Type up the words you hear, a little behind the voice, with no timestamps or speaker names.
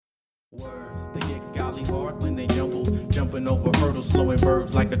Words, they get golly hard when they jumble, jumping over hurdles, slowing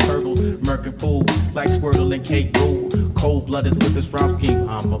verbs like a turtle, murking fool like Squirtle and Kate Rule, cold-blooded with this rhyme scheme,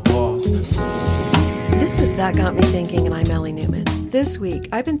 I'm a boss. This is That Got Me Thinking, and I'm Ellie Newman. This week,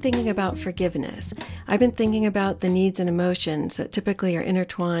 I've been thinking about forgiveness. I've been thinking about the needs and emotions that typically are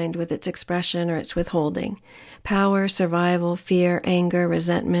intertwined with its expression or its withholding. Power, survival, fear, anger,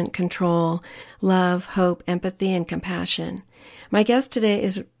 resentment, control, love, hope, empathy, and compassion. My guest today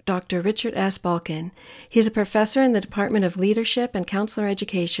is Dr. Richard S. Balkin. He's a professor in the Department of Leadership and Counselor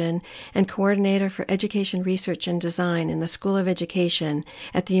Education and coordinator for education research and design in the School of Education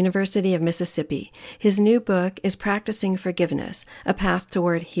at the University of Mississippi. His new book is Practicing Forgiveness, A Path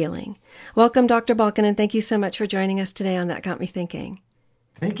Toward Healing. Welcome, Dr. Balkin, and thank you so much for joining us today on That Got Me Thinking.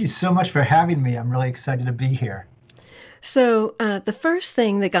 Thank you so much for having me. I'm really excited to be here. So the first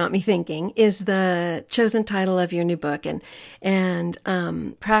thing that got me thinking is the chosen title of your new book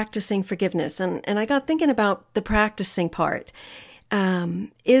and practicing forgiveness. And I got thinking about the practicing part.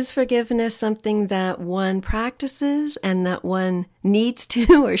 Is forgiveness something that one practices and that one needs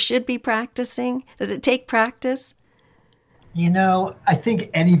to or should be practicing? Does it take practice? You know, I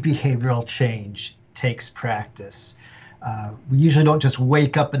think any behavioral change takes practice. We usually don't just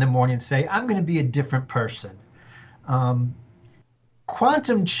wake up in the morning and say, I'm going to be a different person.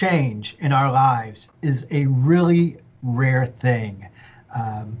 Quantum change in our lives is a really rare thing.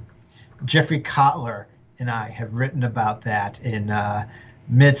 Jeffrey Kotler and I have written about that in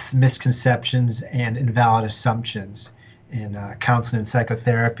Myths, Misconceptions, and Invalid Assumptions in Counseling and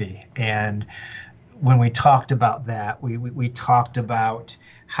Psychotherapy. And when we talked about that, we talked about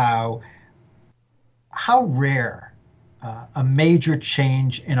how rare a major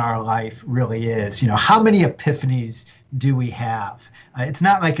change in our life really is. You know, how many epiphanies do we have? It's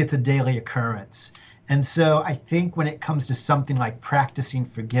not like it's a daily occurrence. And so I think when it comes to something like practicing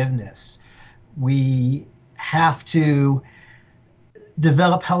forgiveness, we have to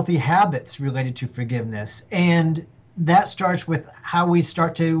develop healthy habits related to forgiveness. And that starts with how we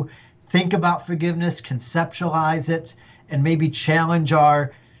start to think about forgiveness, conceptualize it, and maybe challenge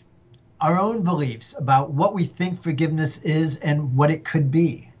our own beliefs about what we think forgiveness is and what it could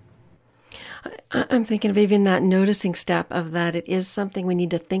be. I'm thinking of even that noticing step of that it is something we need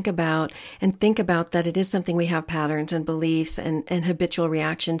to think about and think about that it is something we have patterns and beliefs and habitual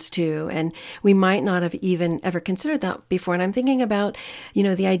reactions to. And we might not have even ever considered that before. And I'm thinking about, you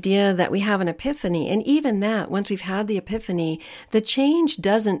know, the idea that we have an epiphany. And even that, once we've had the epiphany, the change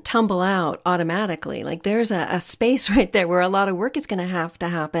doesn't tumble out automatically. Like there's a space right there where a lot of work is going to have to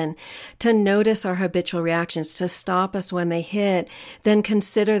happen to notice our habitual reactions, to stop us when they hit, then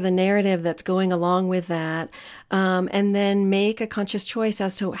consider the narrative that's going along with that, and then make a conscious choice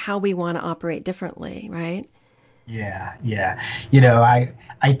as to how we want to operate differently, right? Yeah. You know,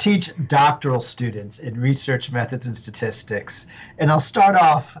 I teach doctoral students in research methods and statistics, and I'll start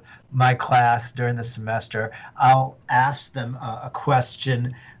off my class during the semester. I'll ask them a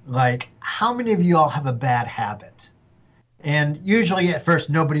question like, how many of you all have a bad habit? And usually at first,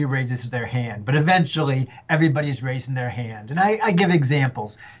 nobody raises their hand, but eventually everybody's raising their hand. And I give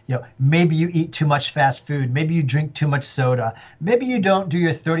examples. You know, maybe you eat too much fast food. Maybe you drink too much soda. Maybe you don't do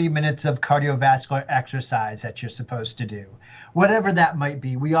your 30 minutes of cardiovascular exercise that you're supposed to do. Whatever that might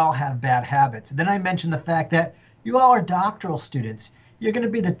be, we all have bad habits. Then I mentioned the fact that you all are doctoral students. You're going to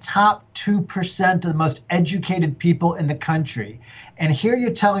be the top 2% of the most educated people in the country. And here you're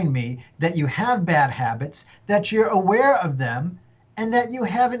telling me that you have bad habits, that you're aware of them, and that you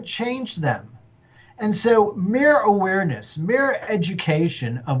haven't changed them. And so mere awareness, mere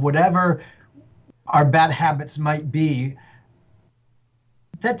education of whatever our bad habits might be,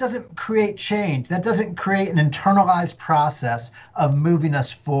 that doesn't create change. That doesn't create an internalized process of moving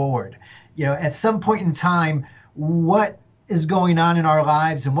us forward. You know, at some point in time, what is going on in our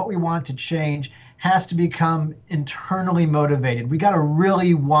lives and what we want to change has to become internally motivated. We got to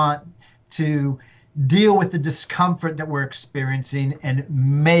really want to deal with the discomfort that we're experiencing and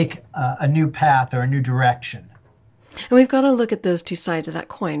make a new path or a new direction. And we've got to look at those two sides of that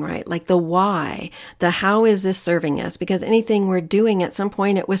coin, right? Like the why, the how is this serving us? Because anything we're doing at some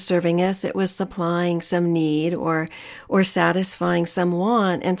point, it was serving us. It was supplying some need or satisfying some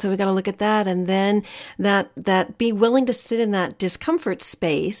want. And so we got to look at that and then that be willing to sit in that discomfort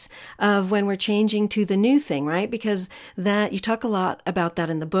space of when we're changing to the new thing, right? Because that you talk a lot about that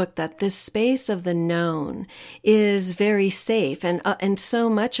in the book, that this space of the known is very safe. And so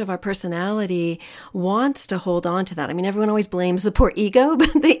much of our personality wants to hold on to that. I mean, everyone always blames the poor ego,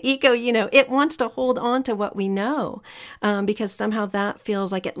 but the ego, you know, it wants to hold on to what we know, because somehow that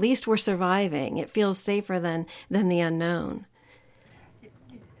feels like at least we're surviving. It feels safer than the unknown.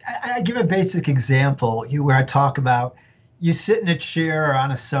 I give a basic example where I talk about you sit in a chair or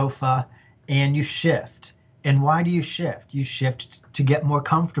on a sofa and you shift. And why do you shift? You shift to get more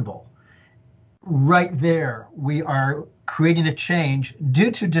comfortable. Right there, we are creating a change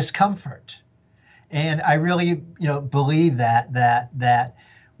due to discomfort. And I really, believe that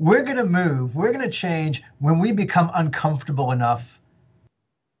we're going to move, we're going to change when we become uncomfortable enough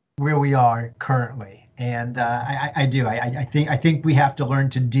where we are currently. And I do. I think we have to learn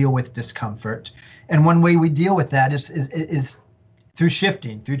to deal with discomfort. And one way we deal with that is through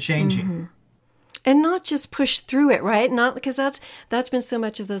shifting, through changing. Mm-hmm. And not just push through it, right? Not because that's been so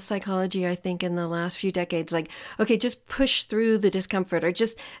much of the psychology, I think, in the last few decades. Like, okay, just push through the discomfort, or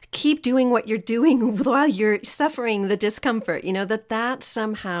just keep doing what you're doing while you're suffering the discomfort. That's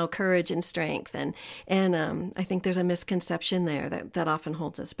somehow courage and strength. And I think there's a misconception there that often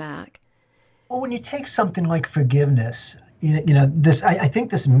holds us back. Well, when you take something like forgiveness, this I think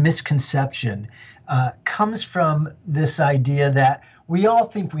this misconception comes from this idea that we all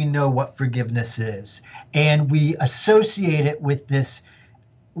think we know what forgiveness is, and we associate it with this,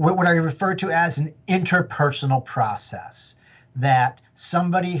 what I refer to as an interpersonal process, that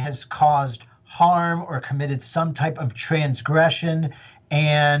somebody has caused harm or committed some type of transgression,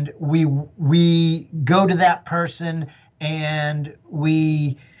 and we go to that person and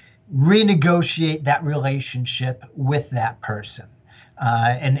we renegotiate that relationship with that person,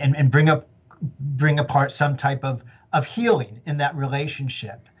 and bring apart some type of healing in that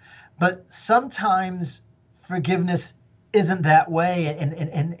relationship. But sometimes forgiveness isn't that way.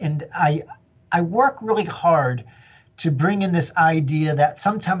 And I work really hard to bring in this idea that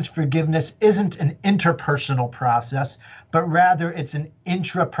sometimes forgiveness isn't an interpersonal process, but rather it's an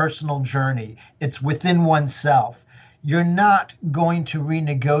intrapersonal journey. It's within oneself. You're not going to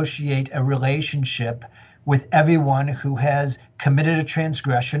renegotiate a relationship with everyone who has committed a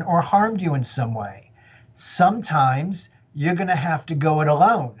transgression or harmed you in some way. Sometimes you're going to have to go it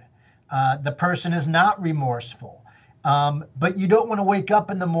alone. The person is not remorseful, but you don't want to wake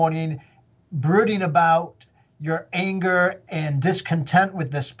up in the morning brooding about your anger and discontent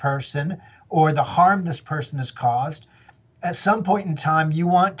with this person or the harm this person has caused. At some point in time, you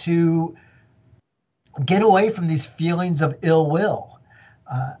want to get away from these feelings of ill will.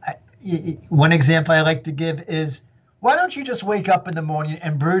 One example I like to give is, why don't you just wake up in the morning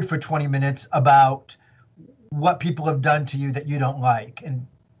and brood for 20 minutes about what people have done to you that you don't like? And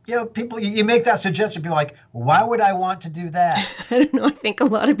people, you make that suggestion, people are like, why would I want to do that? I don't know. I think a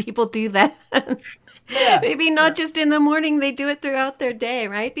lot of people do that. Yeah. Maybe not just in the morning, they do it throughout their day,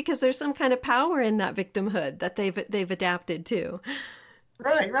 right? Because there's some kind of power in that victimhood that they've adapted to.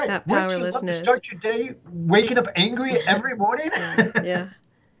 Right. That powerlessness. You start your day waking up angry every morning?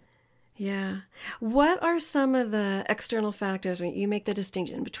 Yeah. What are some of the external factors when you make the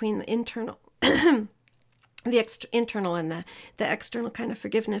distinction between the internal, internal and the external kind of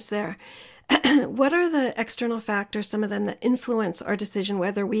forgiveness there? What are the external factors, some of them, that influence our decision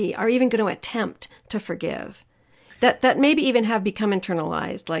whether we are even going to attempt to forgive? That maybe even have become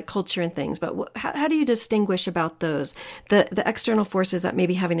internalized, like culture and things. But how do you distinguish about those, the external forces that may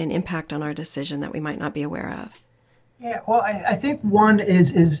be having an impact on our decision that we might not be aware of? Yeah, well, I think one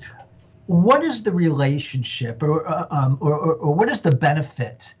is what is the relationship or what is the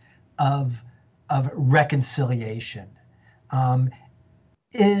benefit of reconciliation?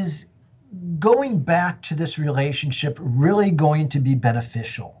 Is going back to this relationship really going to be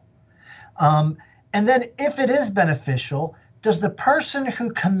beneficial? And then if it is beneficial, does the person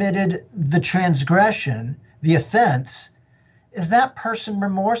who committed the transgression, the offense, is that person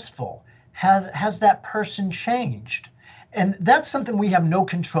remorseful? Has that person changed? And that's something we have no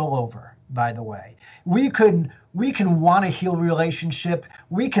control over, by the way. We can want to heal a relationship.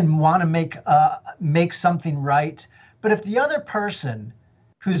 We can want to make something right. But if the other person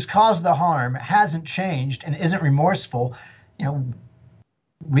who's caused the harm hasn't changed and isn't remorseful,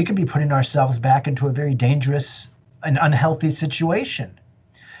 we could be putting ourselves back into a very dangerous and unhealthy situation.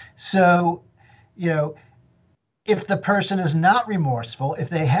 So, if the person is not remorseful, if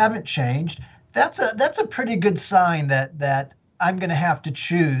they haven't changed, that's a pretty good sign that I'm going to have to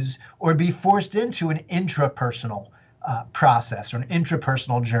choose or be forced into an intrapersonal process or an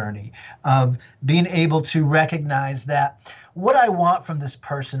intrapersonal journey of being able to recognize that what I want from this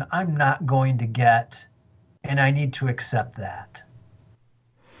person, I'm not going to get, and I need to accept that.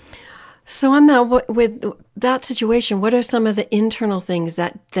 So on that, with that situation, what are some of the internal things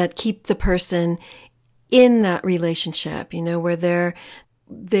that keep the person in that relationship, where they're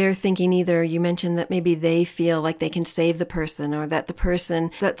they're thinking either, you mentioned that maybe they feel like they can save the person, or that the person,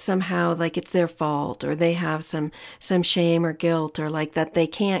 that somehow like it's their fault, or they have some shame or guilt, or like that they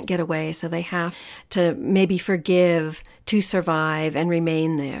can't get away, so they have to maybe forgive to survive and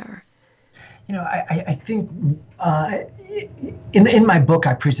remain there. You know, I think in my book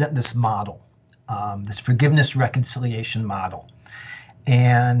I present this model, this forgiveness reconciliation model,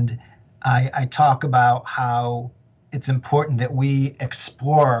 and I talk about how it's important that we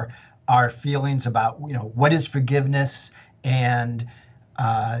explore our feelings about, you know, what is forgiveness, and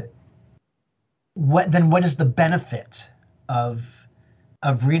what is the benefit of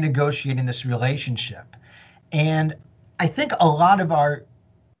renegotiating this relationship. And I think a lot of our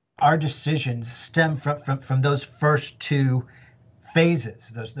decisions stem from those first two phases,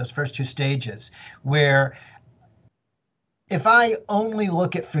 those first two stages, where if I only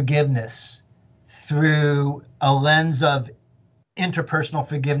look at forgiveness through a lens of interpersonal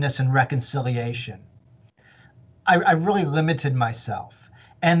forgiveness and reconciliation, I really limited myself.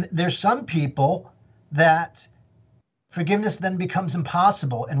 And there's some people that forgiveness then becomes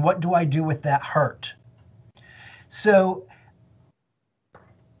impossible. And what do I do with that hurt? So,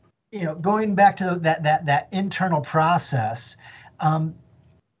 you know, going back to that internal process,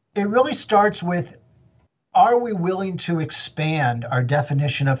 it really starts with, are we willing to expand our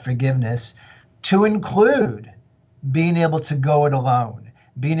definition of forgiveness to include being able to go it alone,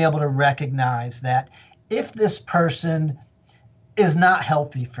 being able to recognize that if this person is not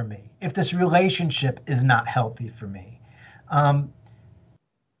healthy for me, if this relationship is not healthy for me, am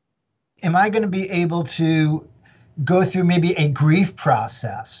I going to be able to go through maybe a grief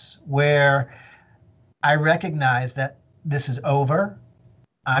process where I recognize that this is over,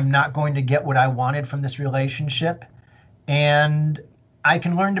 I'm not going to get what I wanted from this relationship, and I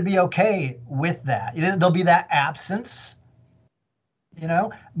can learn to be okay with that. There'll be that absence, you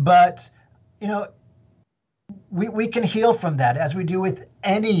know, but, you know, we can heal from that as we do with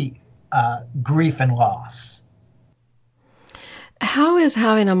any grief and loss. How is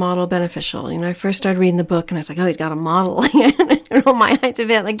having a model beneficial? You know, I first started reading the book and I was like, oh, he's got a model. I rolled my eyes a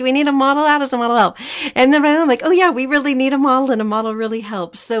bit. Like, do we need a model? How does a model help? And then I'm like, oh yeah, we really need a model, and a model really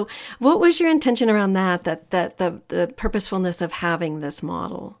helps. So what was your intention around that the purposefulness of having this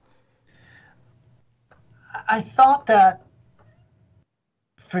model? I thought that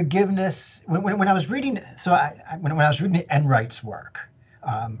forgiveness, when I was reading, when I was reading Enright's work,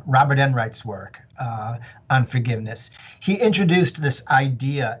 Robert Enright's work on forgiveness, he introduced this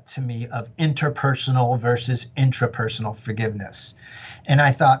idea to me of interpersonal versus intrapersonal forgiveness. And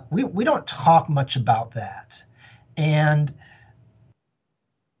I thought, we don't talk much about that. And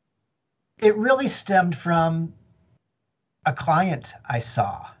it really stemmed from a client I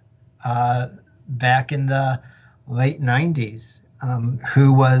saw back in the late 90s,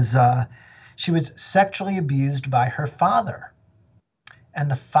 who was, she was sexually abused by her father. And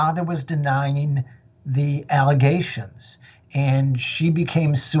the father was denying the allegations. And she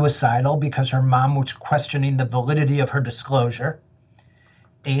became suicidal because her mom was questioning the validity of her disclosure.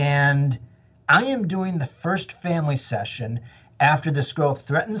 And I am doing the first family session after this girl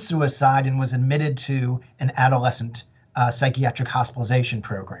threatened suicide and was admitted to an adolescent psychiatric hospitalization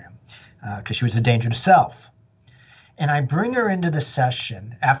program because she was a danger to self. And I bring her into the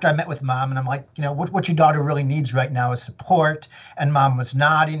session after I met with mom, and I'm like, you know, what your daughter really needs right now is support. And mom was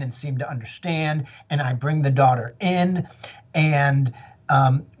nodding and seemed to understand. And I bring the daughter in, and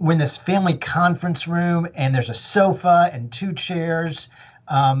we're in this family conference room, and there's a sofa and two chairs.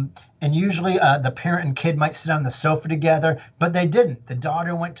 And usually the parent and kid might sit on the sofa together, but they didn't. The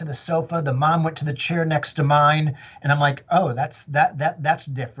daughter went to the sofa, the mom went to the chair next to mine. And I'm like, oh, that's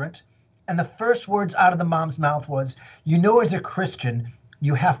different. And the first words out of the mom's mouth was, you know, as a Christian,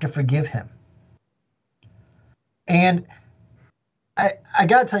 you have to forgive him. And I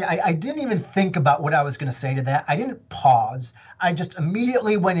got to tell you, I didn't even think about what I was going to say to that. I didn't pause. I just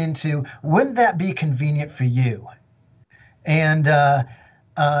immediately went into, wouldn't that be convenient for you? And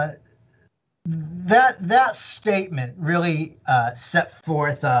that statement really set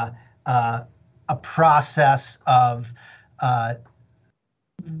forth a process of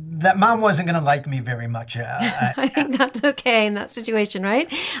that mom wasn't going to like me very much. I think that's okay in that situation,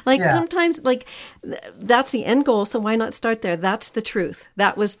 right? Like sometimes, like that's the end goal. So why not start there? That's the truth.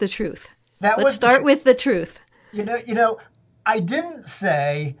 That was the truth. Let's start with the truth. You know, I didn't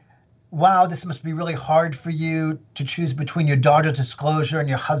say, wow, this must be really hard for you to choose between your daughter's disclosure and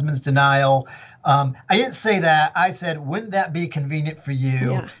your husband's denial. I didn't say that. I said, wouldn't that be convenient for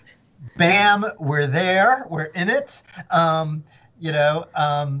you? Yeah. Bam, we're there. We're in it. One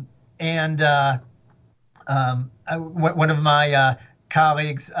of my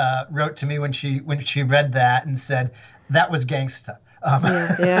colleagues wrote to me when she read that and said that was gangsta.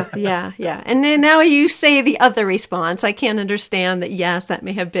 Yeah. And then now you say the other response. I can understand that, yes, that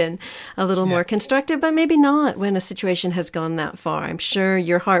may have been a little more constructive, but maybe not when a situation has gone that far. I'm sure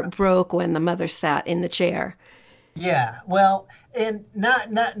your heart broke when the mother sat in the chair. Yeah, well, and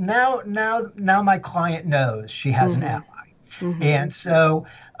now my client knows she has an ally. Mm-hmm. And so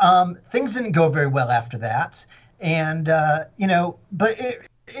things didn't go very well after that. And, but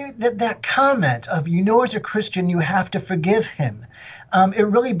that comment of, as a Christian, you have to forgive him. It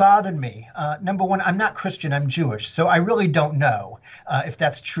really bothered me. Number one, I'm not Christian, I'm Jewish, so I really don't know if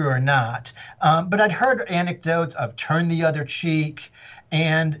that's true or not. But I'd heard anecdotes of turn the other cheek,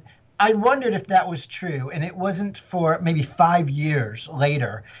 and I wondered if that was true. And it wasn't for maybe 5 years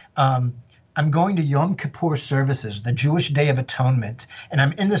later. I'm going to Yom Kippur services, the Jewish Day of Atonement, and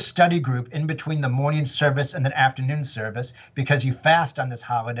I'm in the study group in between the morning service and the afternoon service because you fast on this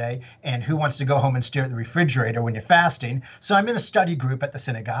holiday, and who wants to go home and stare at the refrigerator when you're fasting? So I'm in a study group at the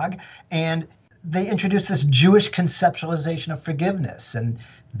synagogue, and they introduced this Jewish conceptualization of forgiveness, and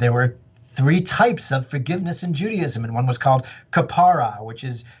there were 3 types of forgiveness in Judaism, and one was called kapara, which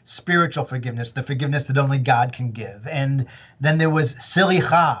is spiritual forgiveness, the forgiveness that only God can give. And then there was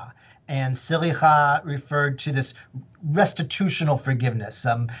silicha, and silicha referred to this restitutional forgiveness.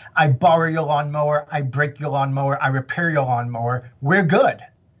 I borrow your lawnmower, I break your lawnmower, I repair your lawnmower, we're good.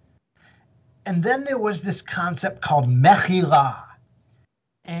 And then there was this concept called mechila,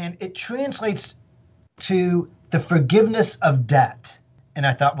 and it translates to the forgiveness of debt. And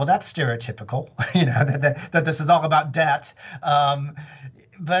I thought, well, that's stereotypical, that this is all about debt.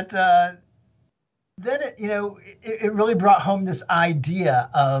 But then it really brought home this idea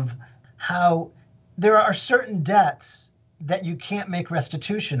of how there are certain debts that you can't make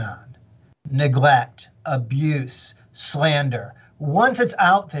restitution on. Neglect, abuse, slander. Once it's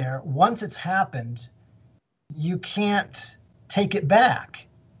out there, once it's happened, you can't take it back.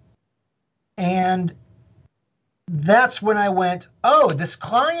 And that's when I went, oh, this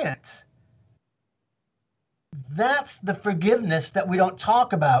client, that's the forgiveness that we don't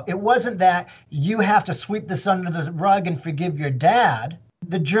talk about. It wasn't that you have to sweep this under the rug and forgive your dad.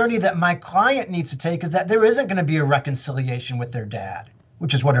 The journey that my client needs to take is that there isn't going to be a reconciliation with their dad,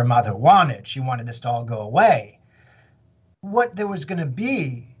 which is what her mother wanted. She wanted this to all go away. What there was going to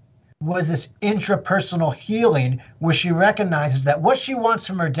be was this intrapersonal healing where she recognizes that what she wants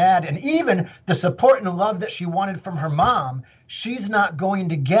from her dad, and even the support and love that she wanted from her mom, she's not going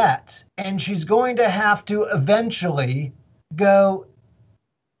to get. And she's going to have to eventually go,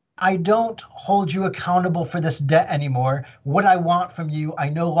 I don't hold you accountable for this debt anymore. What I want from you, I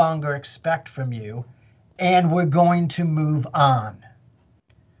no longer expect from you. And we're going to move on.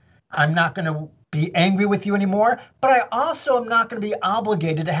 I'm not going to be angry with you anymore, but I also am not going to be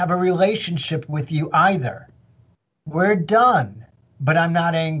obligated to have a relationship with you either. We're done, but I'm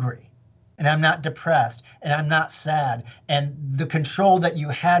not angry, and I'm not depressed, and I'm not sad, and the control that you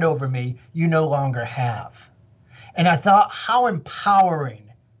had over me, you no longer have. And I thought how empowering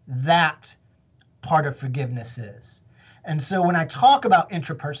that part of forgiveness is. And so when I talk about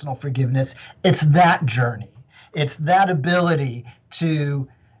intrapersonal forgiveness, it's that journey. It's that ability to,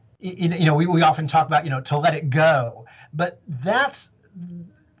 we often talk about, to let it go, but that's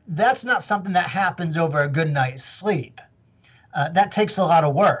not something that happens over a good night's sleep. That takes a lot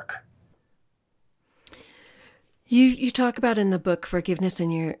of work. You talk about in the book forgiveness,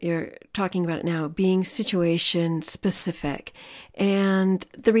 and you're talking about it now, being situation specific. And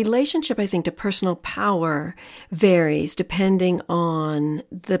the relationship, I think, to personal power varies depending on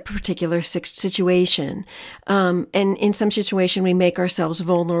the particular situation. And in some situation, we make ourselves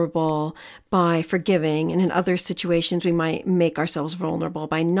vulnerable by forgiving. And in other situations, we might make ourselves vulnerable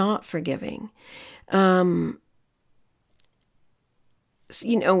by not forgiving.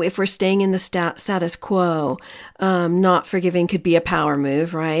 If we're staying in the status quo, not forgiving could be a power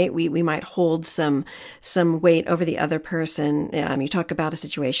move, right? We might hold some weight over the other person. You talk about a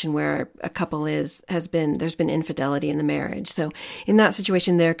situation where a couple there's been infidelity in the marriage. So in that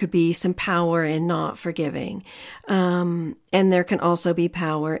situation, there could be some power in not forgiving. And there can also be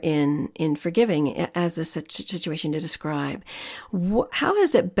power in forgiving as a situation to describe. How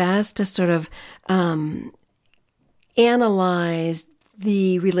is it best to sort of analyze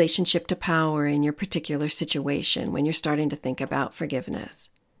the relationship to power in your particular situation when you're starting to think about forgiveness?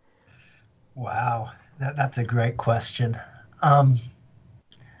 Wow, that's a great question.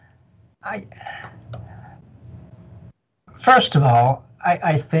 First of all,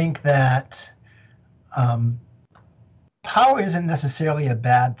 I think that power isn't necessarily a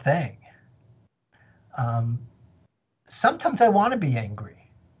bad thing. sometimes I want to be angry.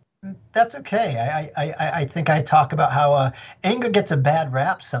 That's okay. I think I talk about how anger gets a bad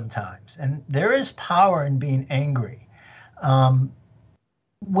rap sometimes, and there is power in being angry.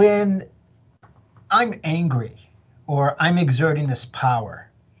 When I'm angry or I'm exerting this power,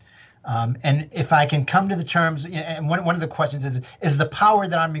 and if I can come to the terms, and one of the questions is the power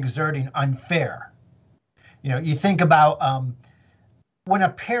that I'm exerting unfair? You think about when a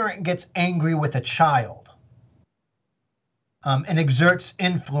parent gets angry with a child, and exerts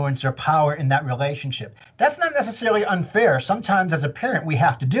influence or power in that relationship. That's not necessarily unfair. Sometimes as a parent, we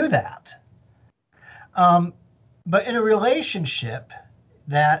have to do that. But in a relationship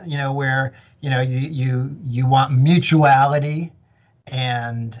that, where, you want mutuality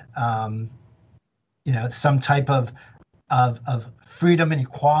and, some type of freedom and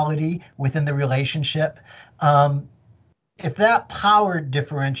equality within the relationship, if that power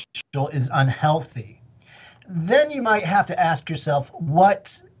differential is unhealthy, then you might have to ask yourself,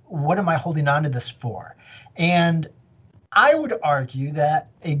 what am I holding on to this for? And I would argue that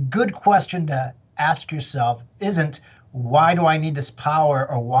a good question to ask yourself isn't, why do I need this power,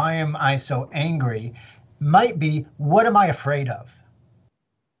 or why am I so angry? Might be, what am I afraid of?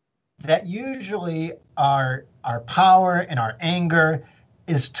 That usually our power and our anger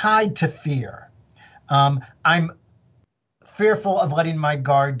is tied to fear. I'm fearful of letting my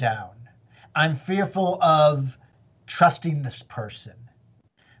guard down. I'm fearful of trusting this person.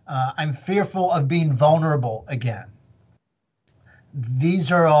 I'm fearful of being vulnerable again.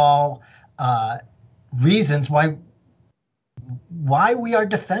 These are all reasons why we are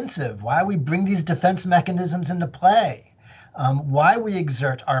defensive, why we bring these defense mechanisms into play, why we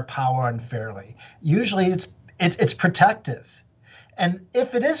exert our power unfairly. Usually it's protective. And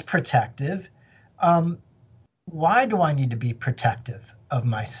if it is protective, why do I need to be protective of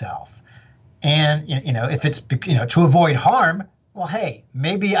myself? And, if it's, to avoid harm, well, hey,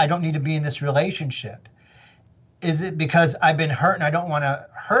 maybe I don't need to be in this relationship. Is it because I've been hurt and I don't want to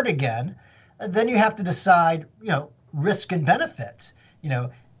hurt again? Then you have to decide, risk and benefit.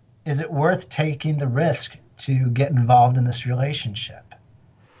 Is it worth taking the risk to get involved in this relationship?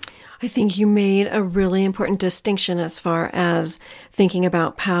 I think you made a really important distinction as far as thinking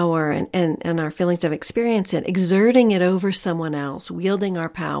about power and our feelings of experience it, exerting it over someone else, wielding our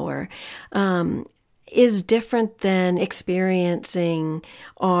power, is different than experiencing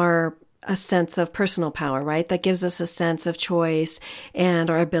a sense of personal power, right? That gives us a sense of choice and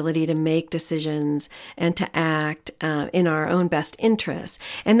our ability to make decisions and to act in our own best interest.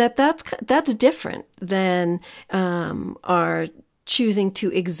 And that's different than our choosing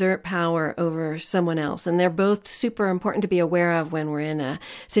to exert power over someone else. And they're both super important to be aware of when we're in a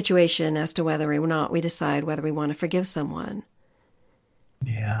situation as to whether or not we decide whether we want to forgive someone.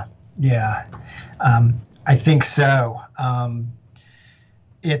 Yeah. I think so.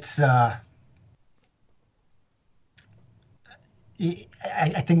 It's, I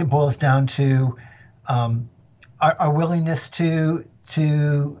think it boils down to our willingness to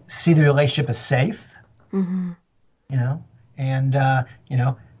see the relationship as safe, and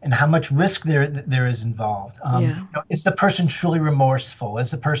how much risk there is involved. Is the person truly remorseful?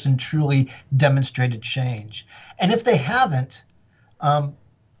 Is the person truly demonstrated change? And if they haven't,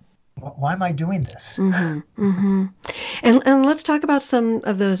 why am I doing this? And let's talk about some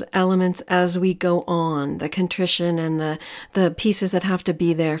of those elements as we go on, the contrition and the pieces that have to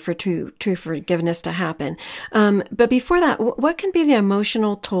be there for true forgiveness to happen. But before that, what can be the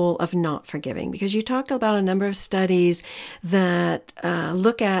emotional toll of not forgiving? Because you talked about a number of studies that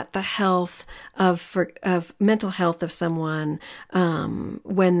look at the health of mental health of someone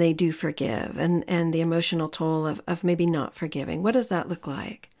when they do forgive, and the emotional toll of maybe not forgiving. What does that look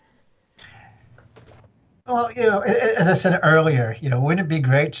like? Well, as I said earlier, wouldn't it be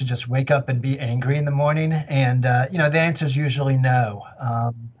great to just wake up and be angry in the morning? And, the answer is usually no.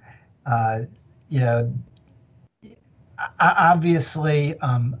 Obviously,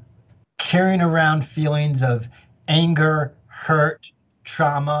 carrying around feelings of anger, hurt,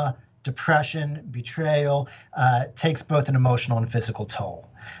 trauma, depression, betrayal, takes both an emotional and physical toll.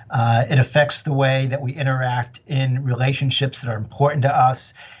 It affects the way that we interact in relationships that are important to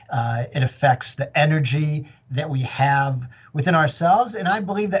us. It affects the energy that we have within ourselves, and I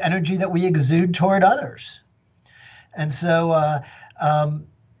believe the energy that we exude toward others. And so,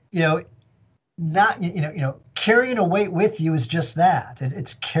 carrying a weight with you is just that.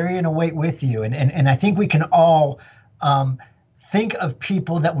 It's carrying a weight with you, and I think we can all think of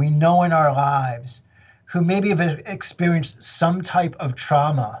people that we know in our lives who maybe have experienced some type of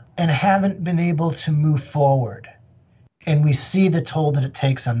trauma and haven't been able to move forward and we see the toll that it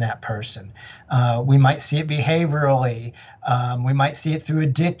takes on that person. We might see it behaviorally. We might see it through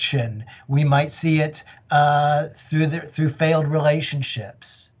addiction. We might see it through failed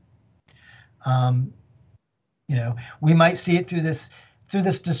relationships. We might see it through this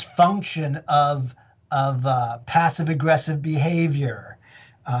dysfunction of passive aggressive behavior.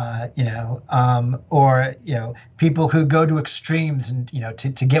 Or people who go to extremes and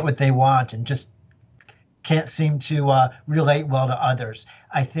to get what they want and just can't seem to relate well to others.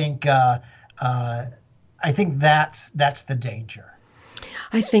 I think that's the danger.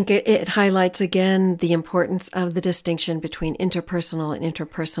 I think it highlights again the importance of the distinction between interpersonal and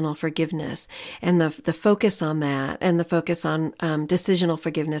interpersonal forgiveness, and the focus on that, and the focus on decisional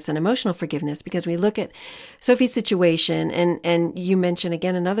forgiveness and emotional forgiveness. Because we look at Sophie's situation, and you mention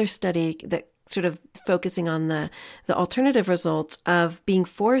again another study that sort of focusing on the alternative results of being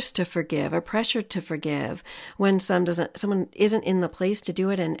forced to forgive or pressured to forgive when someone isn't in the place to do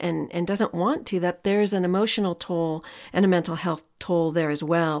it and doesn't want to, that there's an emotional toll and a mental health toll there as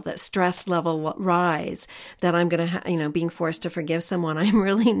well, that stress level rise, that I'm going to, being forced to forgive someone I'm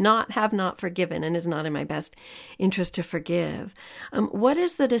really have not forgiven and is not in my best interest to forgive. What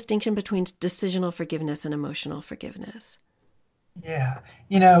is the distinction between decisional forgiveness and emotional forgiveness? Yeah.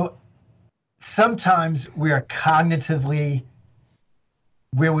 Sometimes we are cognitively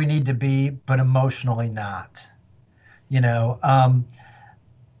where we need to be, but emotionally not.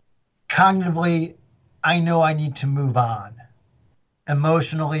 Cognitively, I know I need to move on.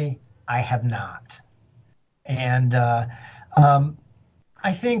 Emotionally, I have not. And I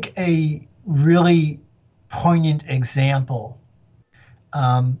think a really poignant example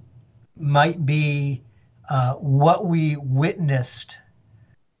might be what we witnessed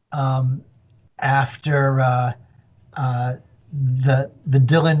after the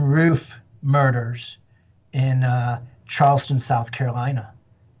Dylann Roof murders in Charleston, South Carolina.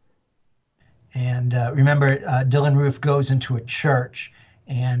 And remember, Dylann Roof goes into a church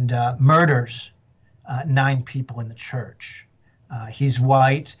and murders 9 people in the church. He's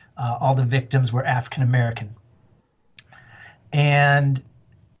white. All the victims were African American. And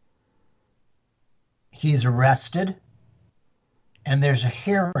he's arrested, and there's a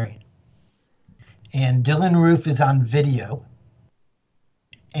hearing. And Dylann Roof is on video,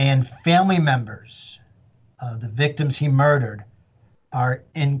 and family members of the victims he murdered are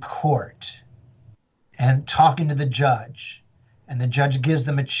in court and talking to the judge, and the judge gives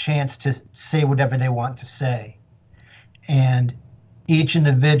them a chance to say whatever they want to say. And each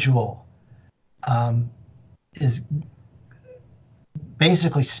individual is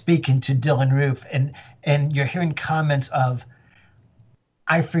basically speaking to Dylann Roof, and you're hearing comments of,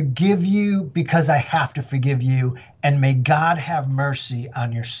 I forgive you because I have to forgive you, and may God have mercy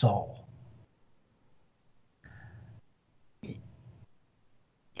on your soul.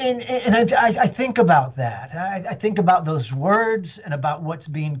 And I think about that. I think about those words and about what's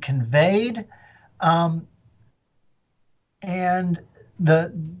being conveyed, and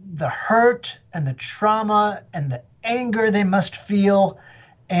the hurt and the trauma and the anger they must feel,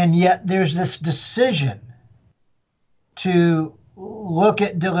 and yet there's this decision to look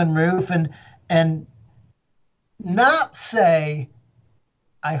at Dylann Roof and not say,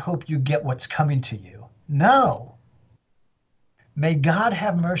 I hope you get what's coming to you. No. May God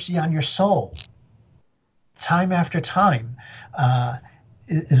have mercy on your soul. Time after time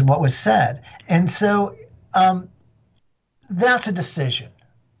is what was said. And so that's a decision.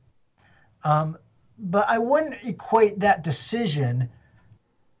 But I wouldn't equate that decision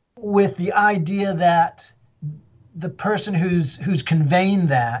with the idea that the person who's conveying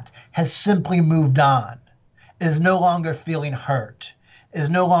that has simply moved on, is no longer feeling hurt, is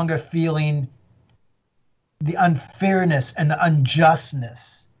no longer feeling the unfairness and the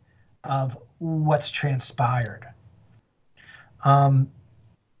unjustness of what's transpired. And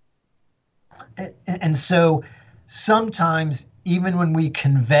so sometimes, even when we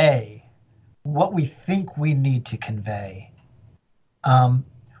convey what we think we need to convey,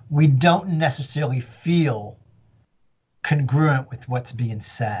 we don't necessarily feel congruent with what's being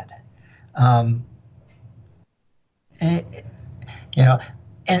said. And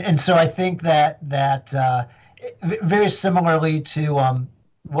so I think that very similarly to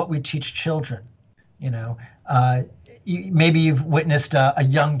what we teach children, maybe you've witnessed a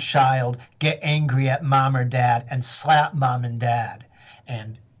young child get angry at mom or dad and slap mom and dad,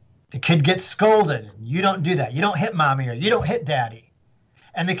 and the kid gets scolded. You don't do that. You don't hit mommy, or you don't hit daddy,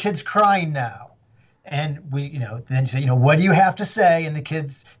 and the kid's crying now. And we, then say, what do you have to say? And the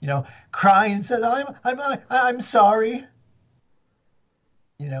kid's, crying and says, I'm sorry.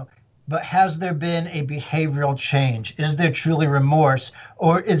 but has there been a behavioral change? Is there truly remorse,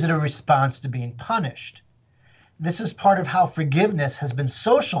 or is it a response to being punished? This is part of how forgiveness has been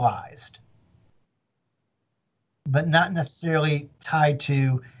socialized, but not necessarily tied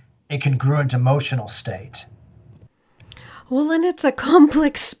to a congruent emotional state. Well, and it's a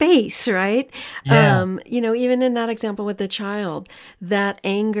complex space, right? Yeah. Even in that example with the child, that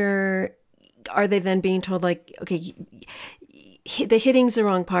anger, are they then being told like, okay, the hitting's the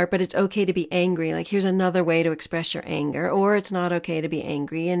wrong part, but it's okay to be angry. Like, here's another way to express your anger, or it's not okay to be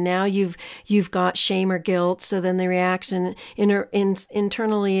angry. And now you've got shame or guilt. So then the reaction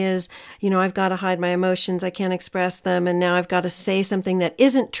internally is, I've got to hide my emotions. I can't express them. And now I've got to say something that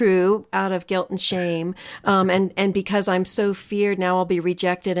isn't true out of guilt and shame. And because I'm so feared, now I'll be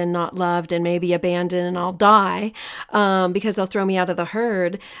rejected and not loved and maybe abandoned and I'll die, because they'll throw me out of the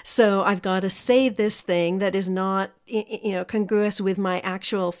herd. So I've got to say this thing that is not, congruous with my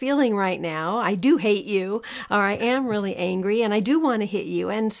actual feeling right now. I do hate you, or I am really angry, and I do want to hit you.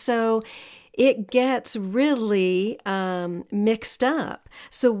 And so it gets really mixed up.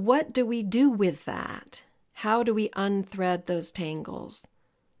 So what do we do with that? How do we unthread those tangles?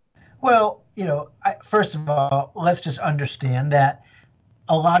 Well, first of all, let's just understand that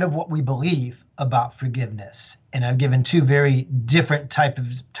a lot of what we believe about forgiveness, and I've given two very different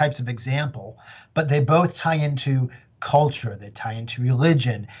types of example, but they both tie into culture, they tie into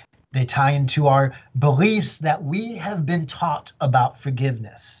religion, they tie into our beliefs that we have been taught about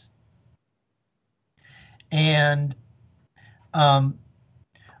forgiveness. And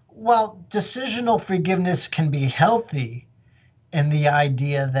while decisional forgiveness can be healthy in the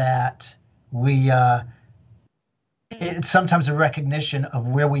idea that it's sometimes a recognition of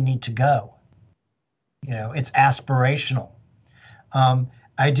where we need to go. It's aspirational.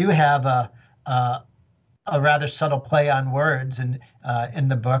 I do have a rather subtle play on words in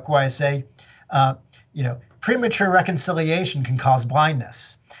the book where I say, premature reconciliation can cause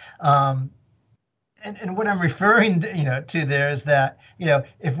blindness. And what I'm referring to there is that,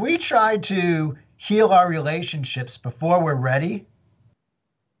 if we try to heal our relationships before we're ready,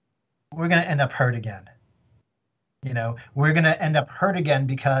 we're going to end up hurt again. We're going to end up hurt again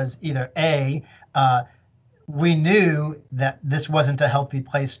because either A, we knew that this wasn't a healthy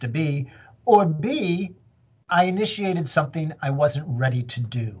place to be, or B, I initiated something I wasn't ready to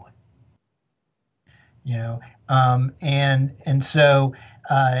do. And so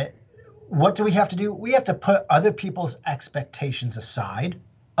what do we have to do? We have to put other people's expectations aside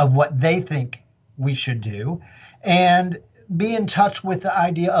of what they think we should do, and be in touch with the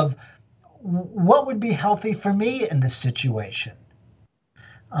idea of what would be healthy for me in this situation.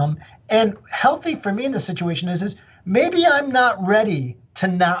 And healthy for me in this situation is maybe I'm not ready to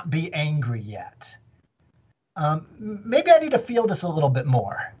not be angry yet. Maybe I need to feel this a little bit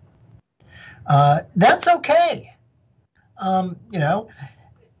more. That's okay.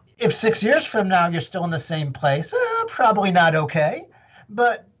 If 6 years from now you're still in the same place, probably not okay.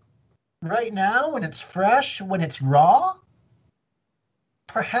 But right now, when it's fresh, when it's raw,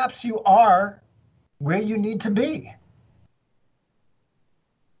 perhaps you are where you need to be.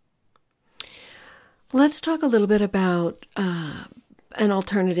 Let's talk a little bit about an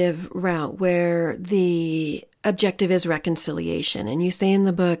alternative route where the objective is reconciliation. And you say in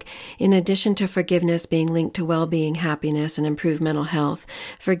the book, in addition to forgiveness being linked to well-being, happiness, and improved mental health,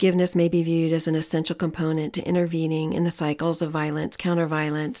 forgiveness may be viewed as an essential component to intervening in the cycles of violence,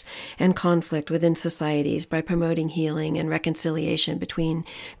 counter-violence, and conflict within societies by promoting healing and reconciliation between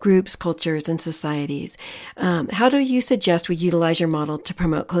groups, cultures, and societies. How do you suggest we utilize your model to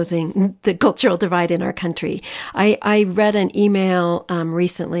promote closing the cultural divide in our country? I read an email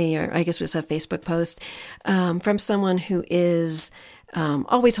recently, or I guess it was a Facebook post, from someone who is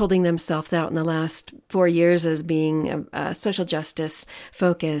always holding themselves out in the last 4 years as being a social justice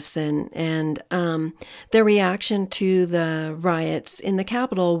focus, and their reaction to the riots in the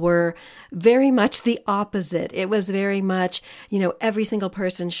Capitol were very much the opposite. It was very much, every single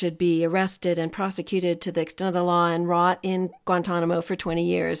person should be arrested and prosecuted to the extent of the law and rot in Guantanamo for 20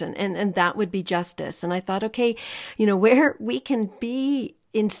 years, and that would be justice. And I thought, okay, where we can be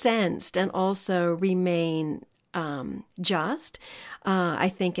incensed and also remain just, I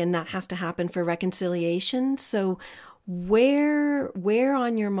think, and that has to happen for reconciliation. So where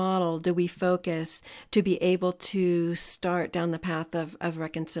on your model do we focus to be able to start down the path of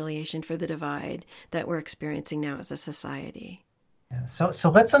reconciliation for the divide that we're experiencing now as a society? Yeah, so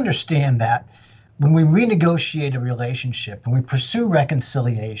let's understand that when we renegotiate a relationship, when we pursue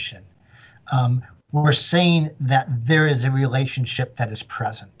reconciliation, we're saying that there is a relationship that is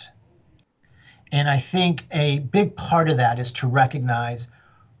present. And I think a big part of that is to recognize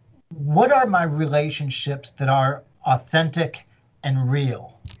what are my relationships that are authentic and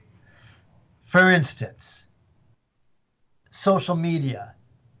real? For instance, social media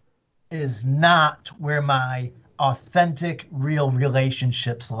is not where my authentic, real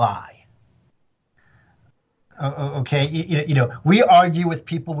relationships lie. Okay, we argue with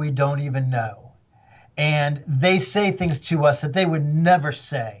people we don't even know, and they say things to us that they would never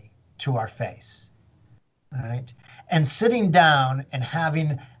say to our face. All right, and sitting down and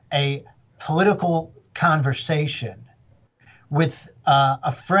having a political conversation with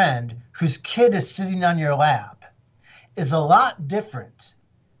a friend whose kid is sitting on your lap is a lot different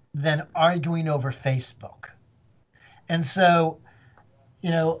than arguing over Facebook. And so,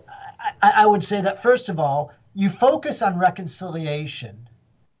 I would say that, first of all, you focus on reconciliation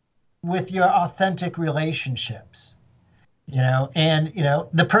with your authentic relationships, and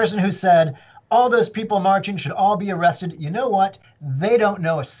the person who said all those people marching should all be arrested, you know what? They don't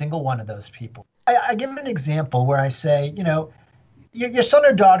know a single one of those people. I give an example where I say, your son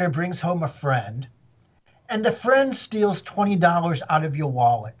or daughter brings home a friend, and the friend steals $20 out of your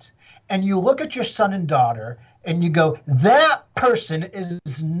wallet. And you look at your son and daughter and you go, that person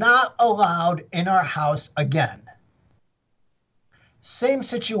is not allowed in our house again. Same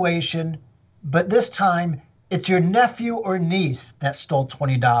situation, but this time it's your nephew or niece that stole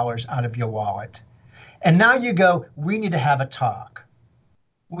 $20 out of your wallet. And now you go, we need to have a talk.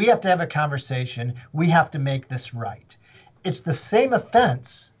 We have to have a conversation. We have to make this right. It's the same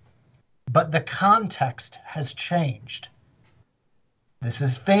offense, but the context has changed. This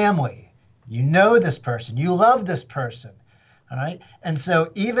is family. You know this person. You love this person. All right. And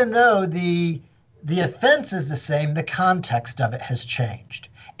so even though the offense is the same, the context of it has changed.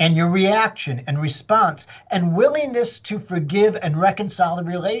 And your reaction and response and willingness to forgive and reconcile the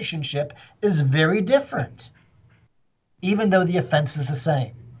relationship is very different, even though the offense is the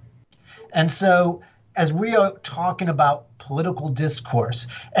same. And so as we are talking about political discourse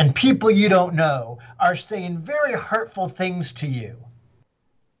and people you don't know are saying very hurtful things to you,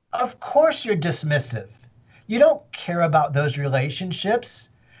 of course you're dismissive. You don't care about those relationships.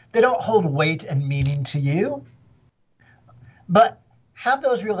 They don't hold weight and meaning to you. But have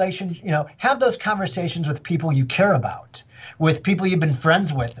those have those conversations with people you care about, with people you've been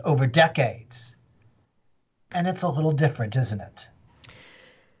friends with over decades. And it's a little different, isn't it?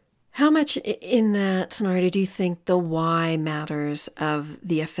 How much in that scenario do you think the why matters of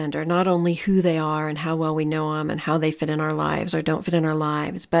the offender? Not only who they are and how well we know them and how they fit in our lives or don't fit in our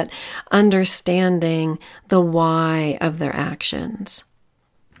lives, but understanding the why of their actions.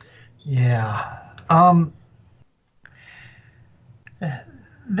 Yeah.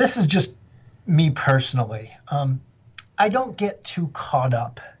 This is just me personally. I don't get too caught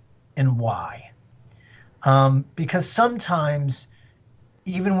up in why. Because sometimes,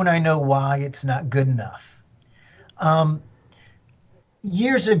 even when I know why, it's not good enough.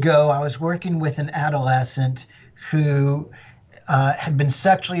 Years ago, I was working with an adolescent who had been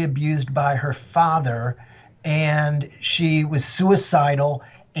sexually abused by her father, and she was suicidal,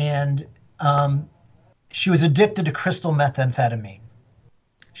 and she was addicted to crystal methamphetamine.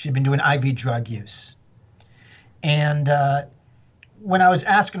 She'd been doing IV drug use. And when I was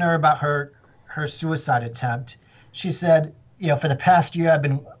asking her about her suicide attempt, she said, for the past year, I've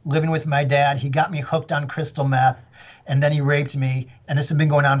been living with my dad. He got me hooked on crystal meth, and then he raped me, and this has been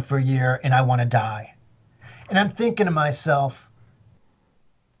going on for a year, and I want to die. And I'm thinking to myself,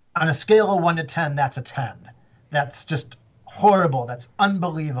 on a scale of 1 to 10, that's a 10. That's just horrible. That's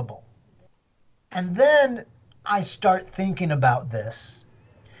unbelievable. And then I start thinking about this,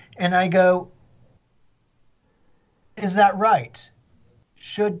 and I go, is that right?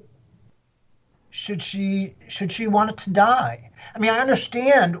 Should she want it to die? I mean, I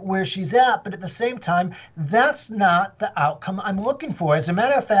understand where she's at, but at the same time, that's not the outcome I'm looking for. As a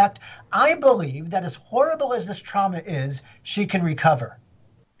matter of fact, I believe that as horrible as this trauma is, she can recover,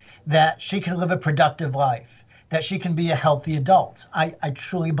 that she can live a productive life, that she can be a healthy adult. I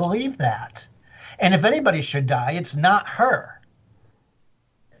truly believe that. And if anybody should die, it's not her.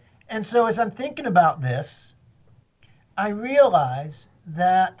 And so as I'm thinking about this, I realize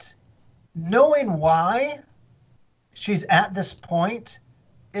that knowing why she's at this point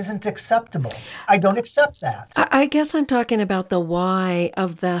isn't acceptable. I don't accept that. I guess I'm talking about the why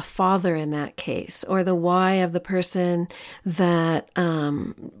of the father in that case, or the why of the person that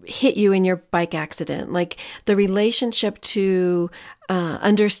hit you in your bike accident, like the relationship to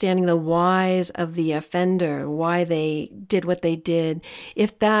understanding the whys of the offender, why they did what they did,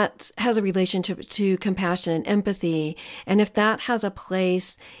 if that has a relationship to compassion and empathy, and if that has a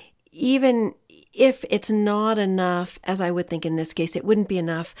place even if it's not enough, as I would think in this case, it wouldn't be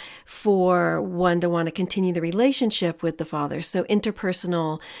enough for one to want to continue the relationship with the father. So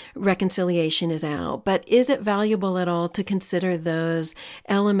interpersonal reconciliation is out. But is it valuable at all to consider those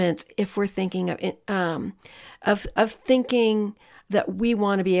elements if we're thinking of thinking that we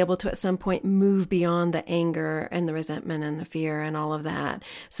want to be able to at some point move beyond the anger and the resentment and the fear and all of that?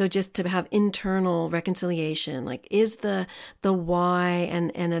 So just to have internal reconciliation, like is the why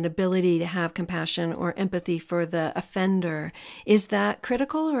and an ability to have compassion or empathy for the offender, is that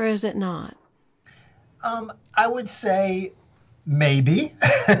critical or is it not? I would say maybe.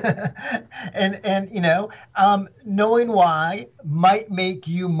 and knowing why might make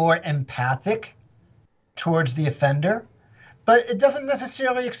you more empathic towards the offender. But it doesn't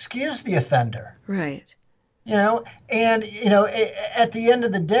necessarily excuse the offender. Right. At the end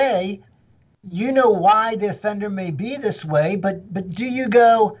of the day, why the offender may be this way, but do you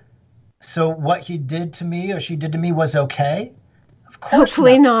go, so what he did to me or she did to me was okay? Of course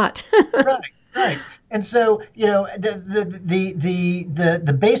Hopefully not. Right. And so, the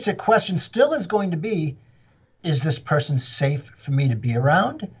basic question still is going to be, is this person safe for me to be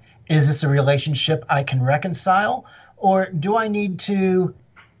around? Is this a relationship I can reconcile? Or do I need to,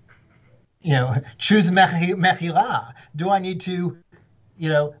 choose mechila? Do I need to,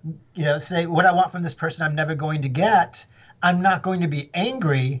 say what I want from this person I'm never going to get? I'm not going to be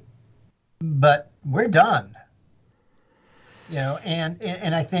angry, but we're done.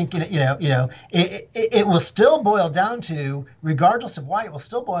 And I think it will still boil down to, regardless of why, it will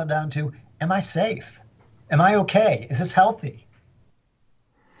still boil down to, am I safe? Am I okay? Is this healthy?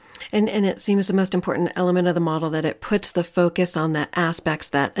 And it seems the most important element of the model that it puts the focus on the aspects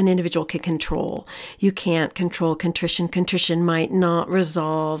that an individual can control. You can't control contrition. Contrition might not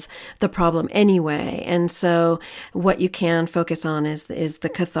resolve the problem anyway. And so what you can focus on is the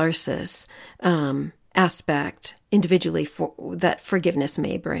catharsis aspect individually that forgiveness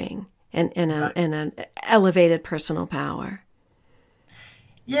may bring and an elevated personal power.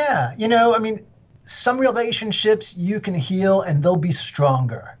 Yeah. Some relationships you can heal and they'll be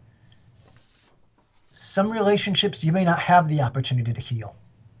stronger. Some relationships you may not have the opportunity to heal.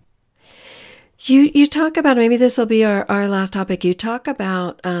 You talk about, maybe this will be our last topic, you talk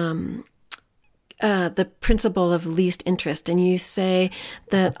about the principle of least interest, and you say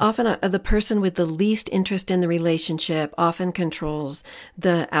that often the person with the least interest in the relationship often controls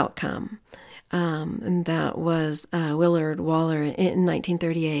the outcome. And that was Willard Waller in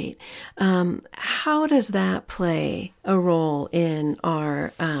 1938. How does that play a role in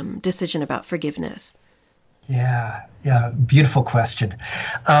our decision about forgiveness? Yeah, beautiful question.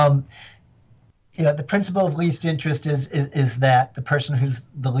 The principle of least interest is that the person who's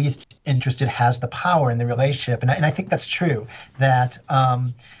the least interested has the power in the relationship, and I think that's true. That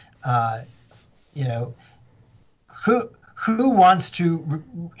who wants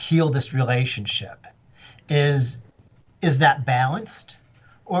to heal this relationship? Is that balanced,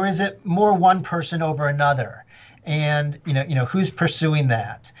 or is it more one person over another? And who's pursuing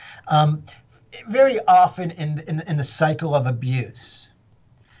that? Very often in the cycle of abuse,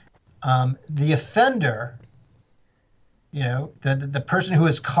 the offender, the person who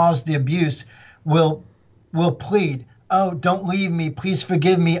has caused the abuse will plead, "Oh, don't leave me, please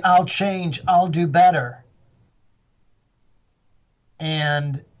forgive me, I'll change, I'll do better."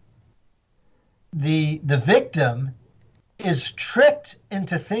 And the victim is tricked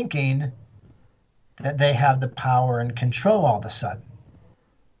into thinking that they have the power and control all of a sudden.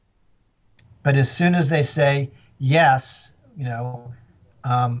 But as soon as they say, yes,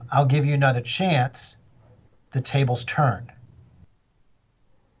 I'll give you another chance, the tables turn.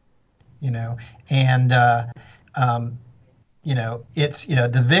 It's the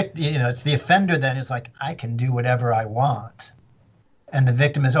victim. It's the offender then is like, I can do whatever I want, and the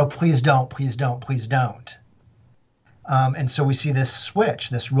victim is, oh, please don't, please don't, please don't. And so we see this switch,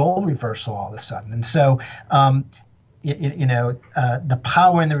 this role reversal all of a sudden. And so, the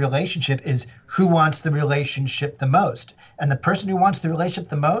power in the relationship is who wants the relationship the most. And the person who wants the relationship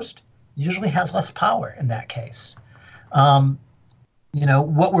the most usually has less power in that case.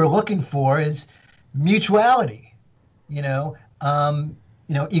 What we're looking for is mutuality,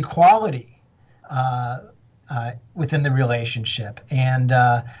 equality within the relationship. And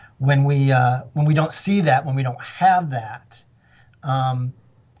when we don't see that, when we don't have that,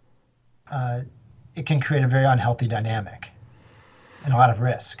 it can create a very unhealthy dynamic and a lot of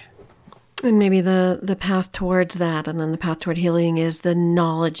risk. And maybe the path towards that, and then the path toward healing, is the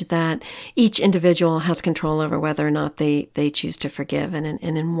knowledge that each individual has control over whether or not they choose to forgive and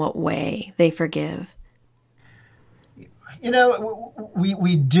in what way they forgive.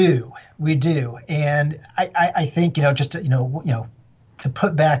 We do, and I think just to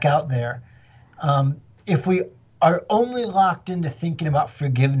put back out there, if we are only locked into thinking about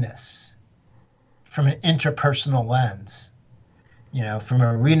forgiveness from an interpersonal lens, from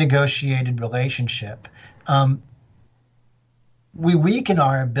a renegotiated relationship, we weaken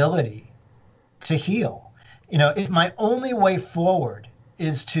our ability to heal. If my only way forward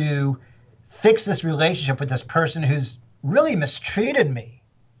is to fix this relationship with this person who's really mistreated me,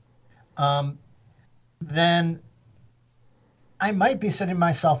 then I might be setting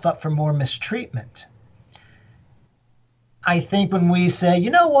myself up for more mistreatment. I think when we say, you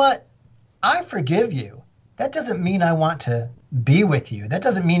know what, I forgive you, that doesn't mean I want to be with you. That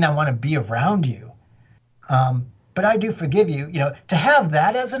doesn't mean I want to be around you. But I do forgive you. To have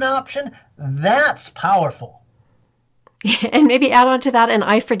that as an option, that's powerful. And maybe add on to that, and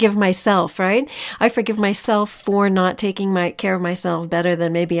I forgive myself, right? I forgive myself for not taking care of myself better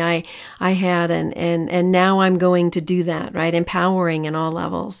than maybe I had, and now I'm going to do that, right? Empowering in all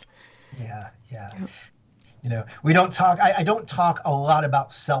levels. Yeah. We don't talk. I don't talk a lot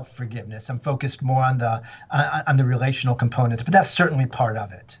about self-forgiveness. I'm focused more on the relational components, but that's certainly part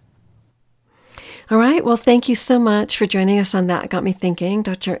of it. All right. Well, thank you so much for joining us on That Got Me Thinking,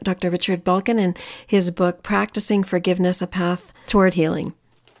 Dr. Richard Balkin, and his book, Practicing Forgiveness, A Path Toward Healing.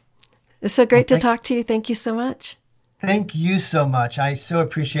 It's so great to talk to you. Thank you so much. Thank you so much. I so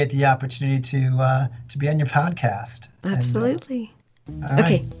appreciate the opportunity to be on your podcast. Absolutely.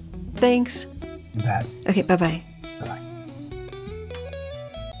 Okay. Thanks. You bet. Okay. Bye-bye.